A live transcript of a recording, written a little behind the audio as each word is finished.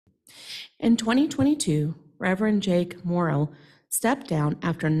In 2022, Reverend Jake Morrill stepped down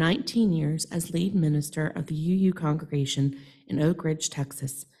after 19 years as lead minister of the UU congregation in Oak Ridge,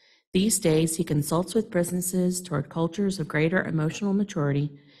 Texas. These days, he consults with businesses toward cultures of greater emotional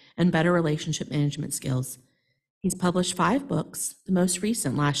maturity and better relationship management skills. He's published 5 books, the most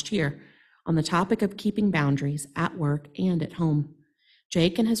recent last year, on the topic of keeping boundaries at work and at home.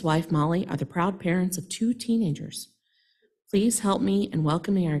 Jake and his wife Molly are the proud parents of 2 teenagers. Please help me in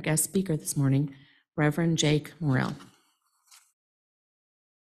welcoming our guest speaker this morning, Reverend Jake Morrill.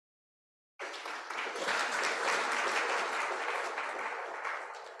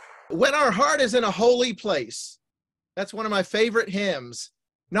 When our heart is in a holy place, that's one of my favorite hymns.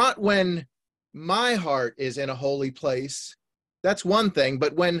 Not when my heart is in a holy place, that's one thing,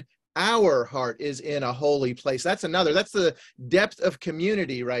 but when our heart is in a holy place, that's another. That's the depth of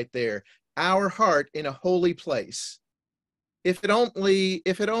community right there. Our heart in a holy place. If it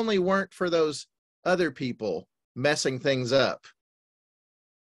only weren't for those other people messing things up.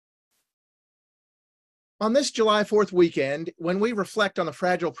 On this July 4th weekend, when we reflect on the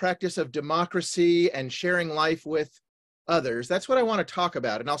fragile practice of democracy and sharing life with others, that's what I want to talk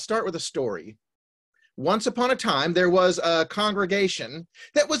about. And I'll start with a story. Once upon a time, there was a congregation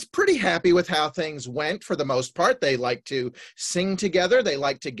that was pretty happy with how things went for the most part. They liked to sing together. They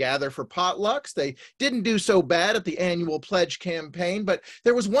liked to gather for potlucks. They didn't do so bad at the annual pledge campaign, but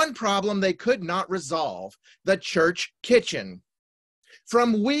there was one problem they could not resolve: the church kitchen.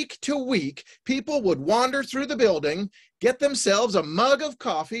 From week to week, people would wander through the building, get themselves a mug of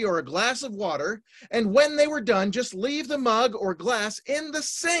coffee or a glass of water, and when they were done, just leave the mug or glass in the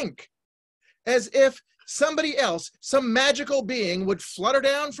sink, as if somebody else, some magical being, would flutter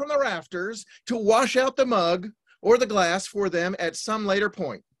down from the rafters to wash out the mug or the glass for them at some later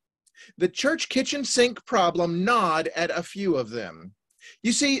point. The church kitchen sink problem gnawed at a few of them.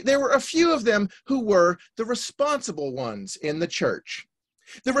 You see, there were a few of them who were the responsible ones in the church.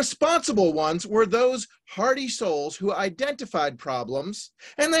 The responsible ones were those hardy souls who identified problems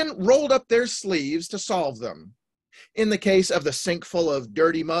and then rolled up their sleeves to solve them. In the case of the sink full of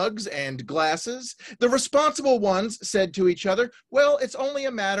dirty mugs and glasses, the responsible ones said to each other, well, it's only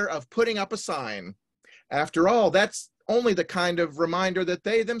a matter of putting up a sign. After all, that's only the kind of reminder that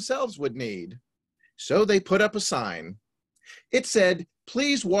they themselves would need. So they put up a sign. It said,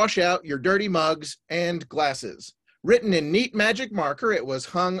 please wash out your dirty mugs and glasses. Written in neat magic marker, it was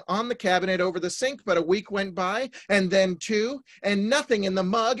hung on the cabinet over the sink, but a week went by, and then 2, and nothing in the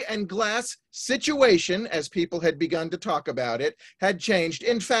mug and glass situation, as people had begun to talk about it, had changed.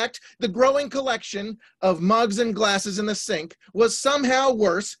 In fact, the growing collection of mugs and glasses in the sink was somehow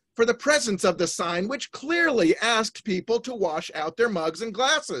worse for the presence of the sign, which clearly asked people to wash out their mugs and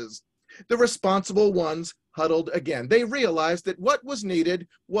glasses. The responsible ones huddled again. They realized that what was needed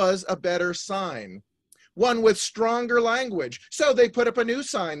was a better sign, one with stronger language. So they put up a new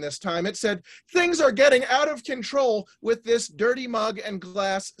sign this time. It said, things are getting out of control with this dirty mug and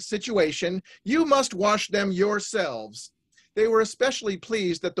glass situation. You must wash them yourselves. They were especially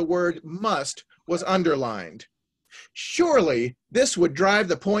pleased that the word must was underlined. Surely this would drive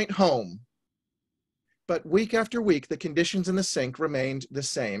the point home. But week after week, the conditions in the sink remained the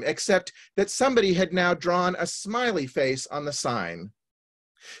same, except that somebody had now drawn a smiley face on the sign.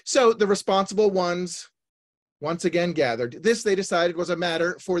 So the responsible ones once again gathered. This, they decided, was a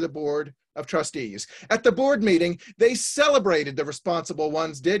matter for the Board of Trustees. At the board meeting, they celebrated, the responsible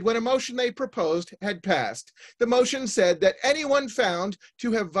ones did, when a motion they proposed had passed. The motion said that anyone found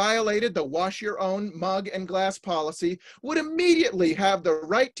to have violated the wash your own mug and glass policy would immediately have the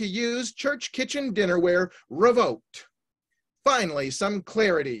right to use church kitchen dinnerware revoked. Finally, some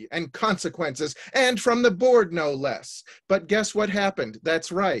clarity and consequences, and from the board no less. But guess what happened?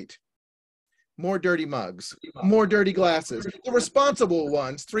 That's right. More dirty mugs, more dirty glasses. The responsible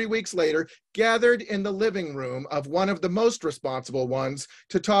ones, 3 weeks later, gathered in the living room of one of the most responsible ones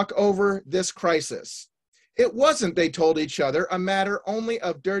to talk over this crisis. It wasn't, they told each other, a matter only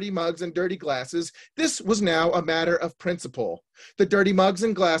of dirty mugs and dirty glasses. This was now a matter of principle. The dirty mugs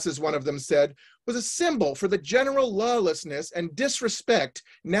and glasses, one of them said, was a symbol for the general lawlessness and disrespect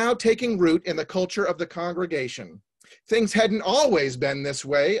now taking root in the culture of the congregation. Things hadn't always been this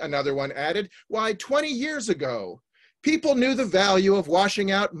way, another one added. Why, 20 years ago, people knew the value of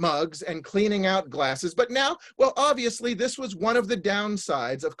washing out mugs and cleaning out glasses, but now, well, obviously this was one of the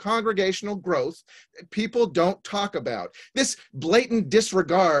downsides of congregational growth that people don't talk about. This blatant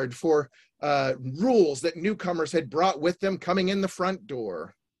disregard for rules that newcomers had brought with them coming in the front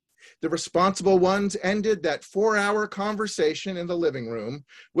door. The responsible ones ended that 4-hour conversation in the living room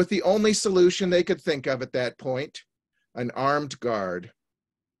with the only solution they could think of at that point: an armed guard.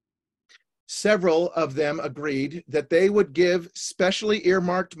 Several of them agreed that they would give specially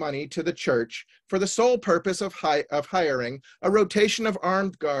earmarked money to the church for the sole purpose of hiring a rotation of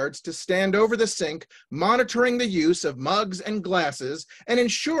armed guards to stand over the sink, monitoring the use of mugs and glasses, and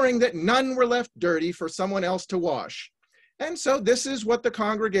ensuring that none were left dirty for someone else to wash. And so this is what the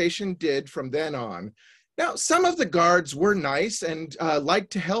congregation did from then on. Now, some of the guards were nice and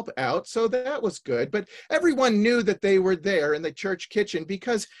liked to help out, so that was good, but everyone knew that they were there in the church kitchen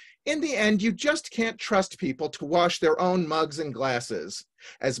because in the end, you just can't trust people to wash their own mugs and glasses.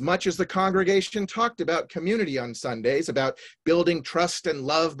 As much as the congregation talked about community on Sundays, about building trust and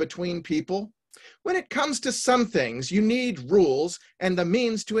love between people, when it comes to some things, you need rules and the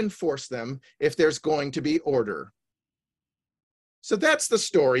means to enforce them if there's going to be order. So that's the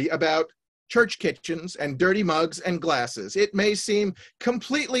story about church kitchens and dirty mugs and glasses. It may seem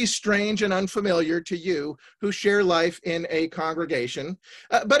completely strange and unfamiliar to you who share life in a congregation,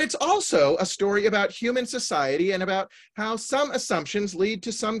 but it's also a story about human society and about how some assumptions lead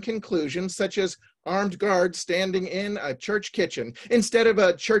to some conclusions, such as armed guards standing in a church kitchen. Instead of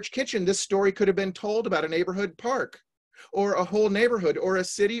a church kitchen, this story could have been told about a neighborhood park, or a whole neighborhood, or a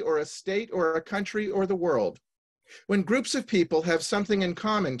city, or a state, or a country, or the world. When groups of people have something in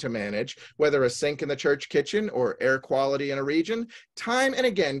common to manage, whether a sink in the church kitchen or air quality in a region, time and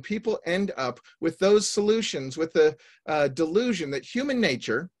again, people end up with those solutions with the delusion that human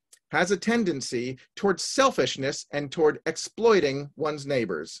nature has a tendency towards selfishness and toward exploiting one's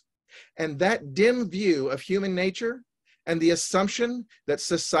neighbors. And that dim view of human nature and the assumption that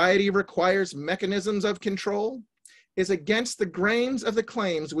society requires mechanisms of control is against the grains of the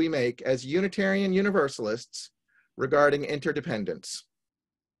claims we make as Unitarian Universalists regarding interdependence.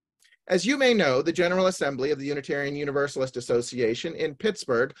 As you may know, the General Assembly of the Unitarian Universalist Association in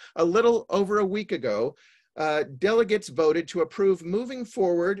Pittsburgh, a little over a week ago, delegates voted to approve moving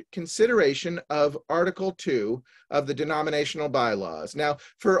forward consideration of Article 2 of the denominational bylaws. Now,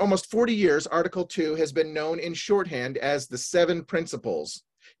 for almost 40 years, Article 2 has been known in shorthand as the 7 Principles.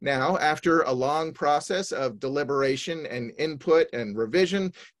 Now, after a long process of deliberation and input and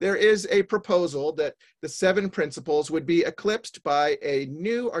revision, there is a proposal that the 7 principles would be eclipsed by a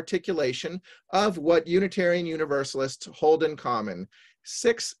new articulation of what Unitarian Universalists hold in common: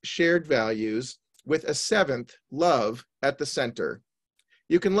 6 shared values with a 7th, love, at the center.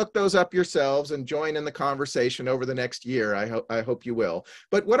 You can look those up yourselves and join in the conversation over the next year. I hope you will.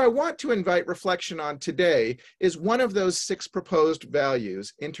 But what I want to invite reflection on today is one of those 6 proposed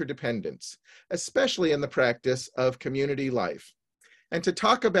values, interdependence, especially in the practice of community life. And to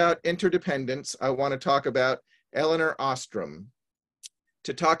talk about interdependence, I want to talk about Elinor Ostrom.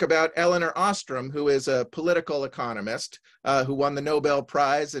 To talk about Elinor Ostrom, who is a political economist who won the Nobel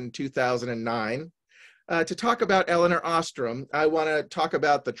Prize in 2009. To talk about Elinor Ostrom, I want to talk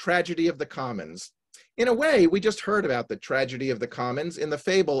about the tragedy of the commons. In a way, we just heard about the tragedy of the commons in the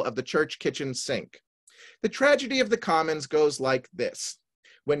fable of the church kitchen sink. The tragedy of the commons goes like this.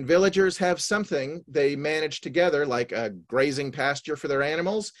 When villagers have something they manage together, like a grazing pasture for their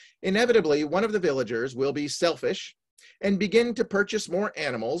animals, inevitably one of the villagers will be selfish and begin to purchase more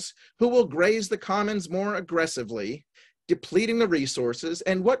animals who will graze the commons more aggressively, depleting the resources,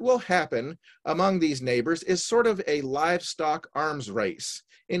 and what will happen among these neighbors is sort of a livestock arms race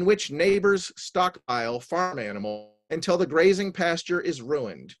in which neighbors stockpile farm animals until the grazing pasture is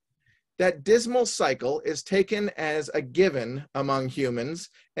ruined. That dismal cycle is taken as a given among humans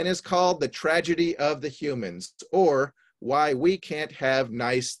and is called the tragedy of the humans, or why we can't have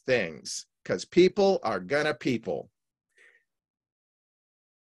nice things, because people are gonna people.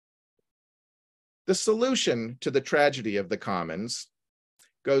 The solution to the tragedy of the commons,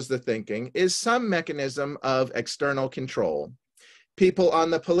 goes the thinking, is some mechanism of external control. People on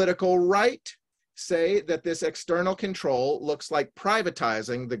the political right say that this external control looks like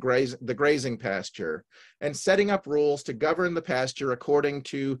privatizing the grazing pasture and setting up rules to govern the pasture according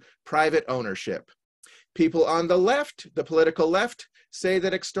to private ownership. People on the left, the political left, say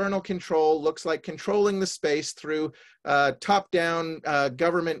that external control looks like controlling the space through top-down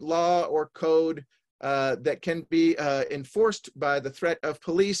government law or code that can be enforced by the threat of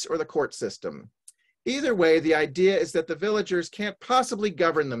police or the court system. Either way, the idea is that the villagers can't possibly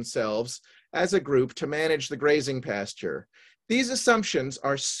govern themselves as a group to manage the grazing pasture. These assumptions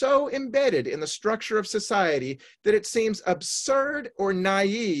are so embedded in the structure of society that it seems absurd or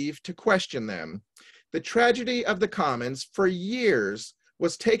naive to question them. The tragedy of the commons for years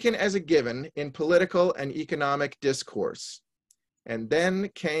was taken as a given in political and economic discourse. And then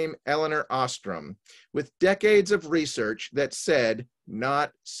came Elinor Ostrom with decades of research that said,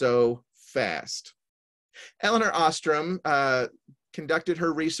 not so fast. Elinor Ostrom conducted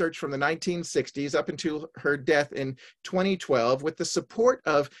her research from the 1960s up until her death in 2012. With the support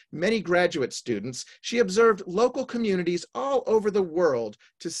of many graduate students, she observed local communities all over the world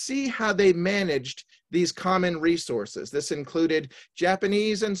to see how they managed these common resources. This included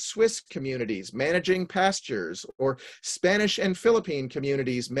Japanese and Swiss communities managing pastures, or Spanish and Philippine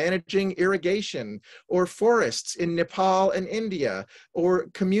communities managing irrigation, or forests in Nepal and India, or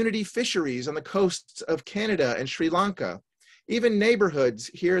community fisheries on the coasts of Canada and Sri Lanka. Even neighborhoods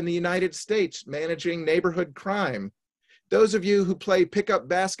here in the United States managing neighborhood crime. Those of you who play pickup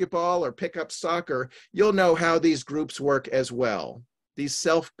basketball or pickup soccer, you'll know how these groups work as well, these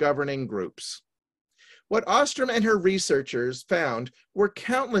self-governing groups. What Ostrom and her researchers found were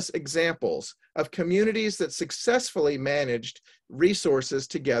countless examples of communities that successfully managed resources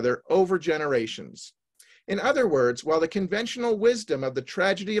together over generations. In other words, while the conventional wisdom of the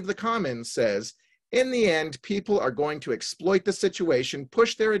tragedy of the commons says, in the end, people are going to exploit the situation,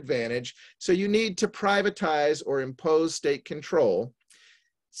 push their advantage, so you need to privatize or impose state control,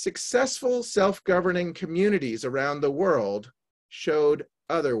 successful self-governing communities around the world showed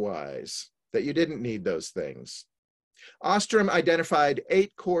otherwise, that you didn't need those things. Ostrom identified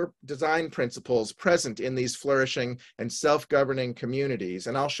 8 core design principles present in these flourishing and self-governing communities,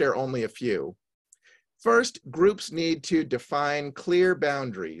 and I'll share only a few. First, groups need to define clear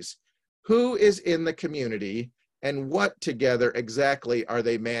boundaries. Who is in the community and what together exactly are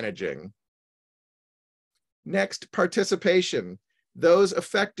they managing? Next, participation. Those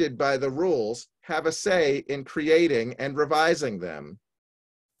affected by the rules have a say in creating and revising them.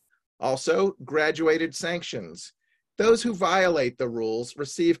 Also, graduated sanctions. Those who violate the rules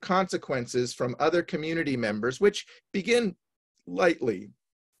receive consequences from other community members, which begin lightly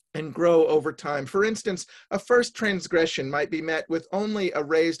and grow over time. For instance, a first transgression might be met with only a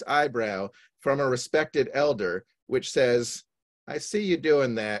raised eyebrow from a respected elder, which says, I see you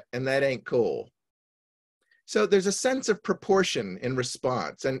doing that, and that ain't cool. So there's a sense of proportion in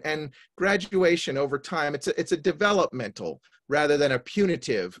response, and graduation over time, it's a developmental rather than a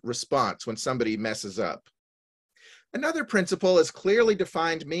punitive response when somebody messes up. Another principle is clearly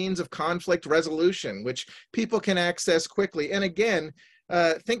defined means of conflict resolution, which people can access quickly. And again,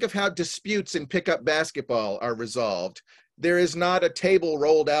 think of how disputes in pickup basketball are resolved. There is not a table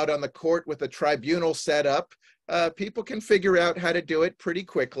rolled out on the court with a tribunal set up. People can figure out how to do it pretty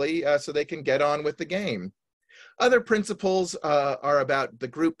quickly so they can get on with the game. Other principles are about the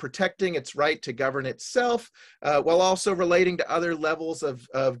group protecting its right to govern itself, while also relating to other levels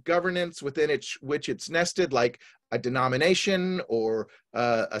of governance within which it's nested, like a denomination or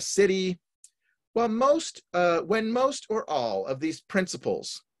a city. When most or all of these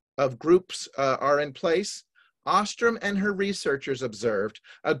principles of groups are in place, Ostrom and her researchers observed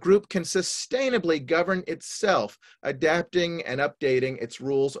a group can sustainably govern itself, adapting and updating its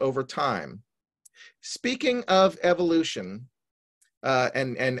rules over time. Speaking of evolution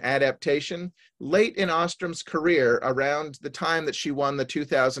and adaptation, late in Ostrom's career, around the time that she won the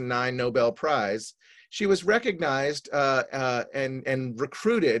 2009 Nobel Prize, she was recognized and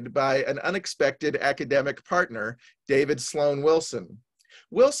recruited by an unexpected academic partner, David Sloan Wilson.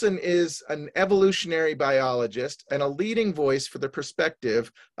 Wilson is an evolutionary biologist and a leading voice for the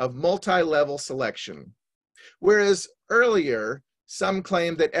perspective of multi-level selection. Whereas earlier, some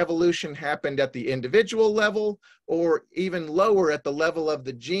claimed that evolution happened at the individual level or even lower at the level of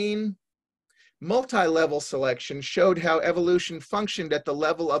the gene, multi-level selection showed how evolution functioned at the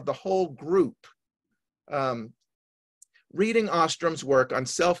level of the whole group. Reading Ostrom's work on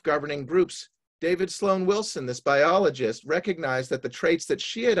self-governing groups, David Sloan Wilson, this biologist, recognized that the traits that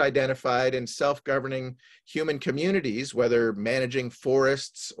she had identified in self-governing human communities, whether managing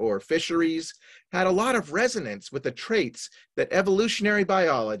forests or fisheries, had a lot of resonance with the traits that evolutionary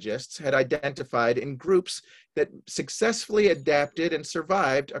biologists had identified in groups that successfully adapted and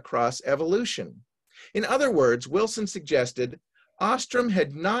survived across evolution. In other words, Wilson suggested Ostrom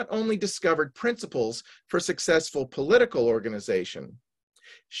had not only discovered principles for successful political organization,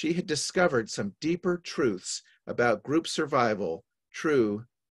 she had discovered some deeper truths about group survival, true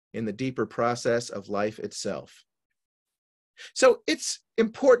in the deeper process of life itself. So it's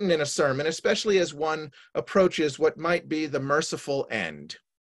important in a sermon, especially as one approaches what might be the merciful end,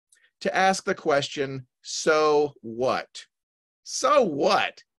 to ask the question, so what? So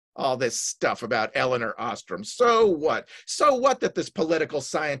what? All this stuff about Elinor Ostrom. So what? So what that this political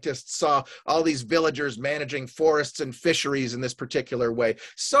scientist saw all these villagers managing forests and fisheries in this particular way?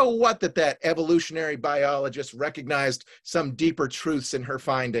 So what that that evolutionary biologist recognized some deeper truths in her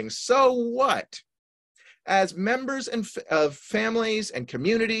findings? So what? As members of families and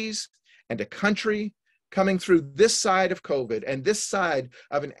communities and a country, coming through this side of COVID and this side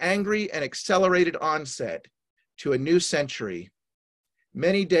of an angry and accelerated onset to a new century,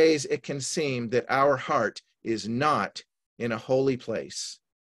 many days it can seem that our heart is not in a holy place.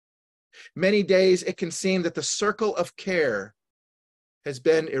 Many days it can seem that the circle of care has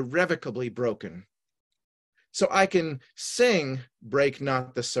been irrevocably broken. So I can sing, "Break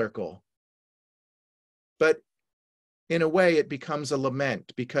not the circle." But in a way, it becomes a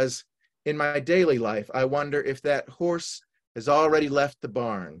lament, because in my daily life, I wonder if that horse has already left the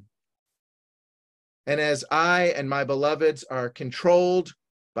barn. And as I and my beloveds are controlled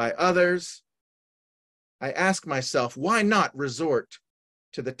by others, I ask myself, why not resort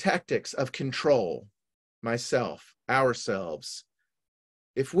to the tactics of control myself, ourselves?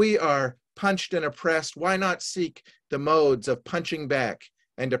 If we are punched and oppressed, why not seek the modes of punching back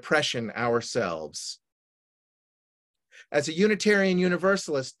and oppression ourselves? As a Unitarian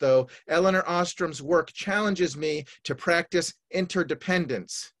Universalist, though, Elinor Ostrom's work challenges me to practice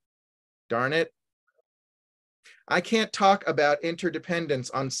interdependence. Darn it. I can't talk about interdependence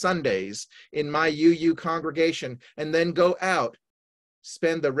on Sundays in my UU congregation and then go out,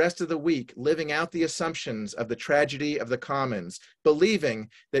 spend the rest of the week living out the assumptions of the tragedy of the commons, believing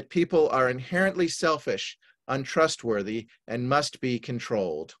that people are inherently selfish, untrustworthy, and must be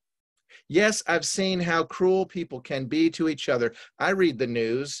controlled. Yes, I've seen how cruel people can be to each other. I read the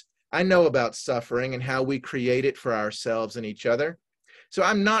news. I know about suffering and how we create it for ourselves and each other. So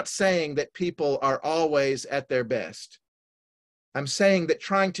I'm not saying that people are always at their best. I'm saying that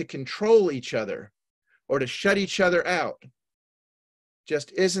trying to control each other or to shut each other out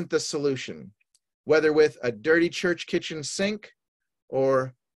just isn't the solution, whether with a dirty church kitchen sink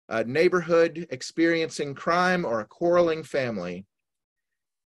or a neighborhood experiencing crime or a quarreling family.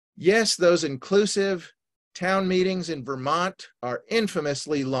 Yes, those inclusive town meetings in Vermont are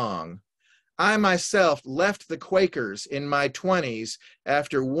infamously long. I myself left the Quakers in my 20s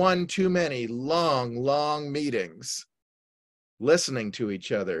after one too many long meetings, listening to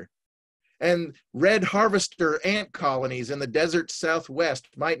each other. And red harvester ant colonies in the desert Southwest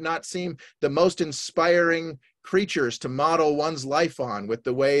might not seem the most inspiring creatures to model one's life on, with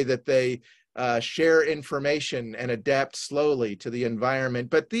the way that they share information and adapt slowly to the environment.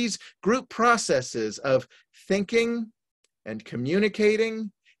 But these group processes of thinking and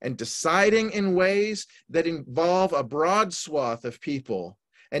communicating and deciding in ways that involve a broad swath of people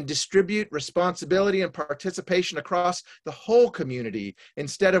and distribute responsibility and participation across the whole community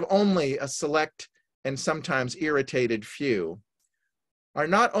instead of only a select and sometimes irritated few, are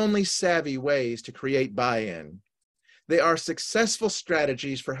not only savvy ways to create buy-in, they are successful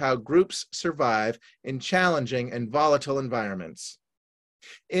strategies for how groups survive in challenging and volatile environments.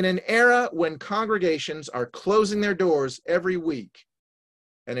 In an era when congregations are closing their doors every week,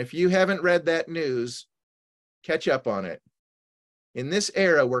 and if you haven't read that news, catch up on it. In this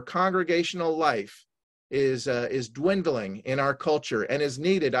era where congregational life is dwindling in our culture and is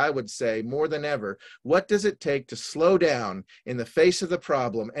needed, I would say, more than ever, what does it take to slow down in the face of the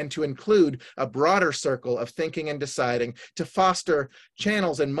problem and to include a broader circle of thinking and deciding, to foster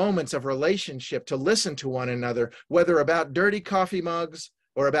channels and moments of relationship, to listen to one another, whether about dirty coffee mugs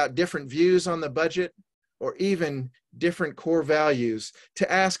or about different views on the budget or even different core values,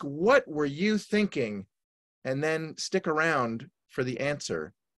 to ask, what were you thinking? And then stick around for the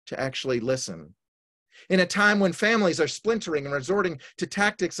answer, to actually listen. In a time when families are splintering and resorting to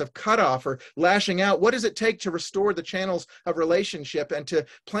tactics of cutoff or lashing out, what does it take to restore the channels of relationship and to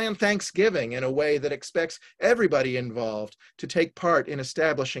plan Thanksgiving in a way that expects everybody involved to take part in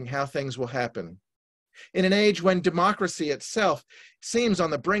establishing how things will happen? In an age when democracy itself seems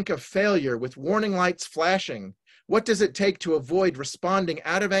on the brink of failure, with warning lights flashing, what does it take to avoid responding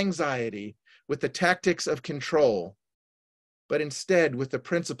out of anxiety with the tactics of control, but instead with the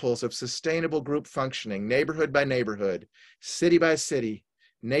principles of sustainable group functioning, neighborhood by neighborhood, city by city,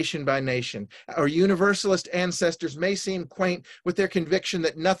 nation by nation? Our universalist ancestors may seem quaint with their conviction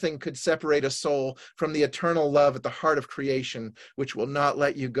that nothing could separate a soul from the eternal love at the heart of creation, which will not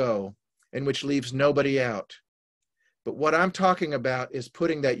let you go and which leaves nobody out. But what I'm talking about is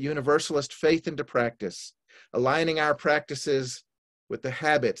putting that universalist faith into practice, aligning our practices with the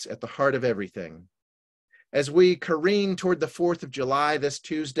habits at the heart of everything. As we careen toward the 4th of July this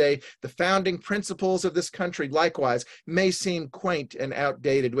Tuesday, the founding principles of this country likewise may seem quaint and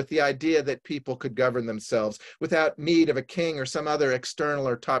outdated, with the idea that people could govern themselves without need of a king or some other external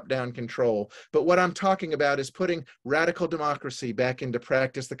or top-down control. But what I'm talking about is putting radical democracy back into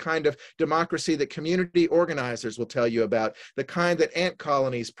practice, the kind of democracy that community organizers will tell you about, the kind that ant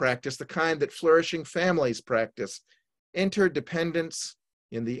colonies practice, the kind that flourishing families practice. Interdependence,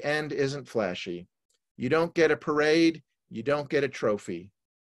 in the end, isn't flashy. You don't get a parade, you don't get a trophy.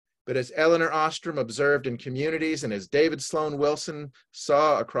 But as Elinor Ostrom observed in communities and as David Sloan Wilson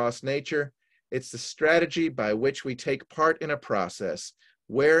saw across nature, it's the strategy by which we take part in a process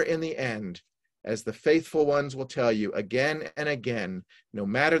where in the end, as the faithful ones will tell you again and again, no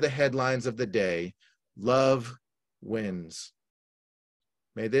matter the headlines of the day, love wins.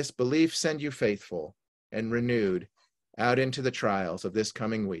 May this belief send you faithful and renewed out into the trials of this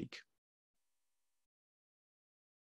coming week.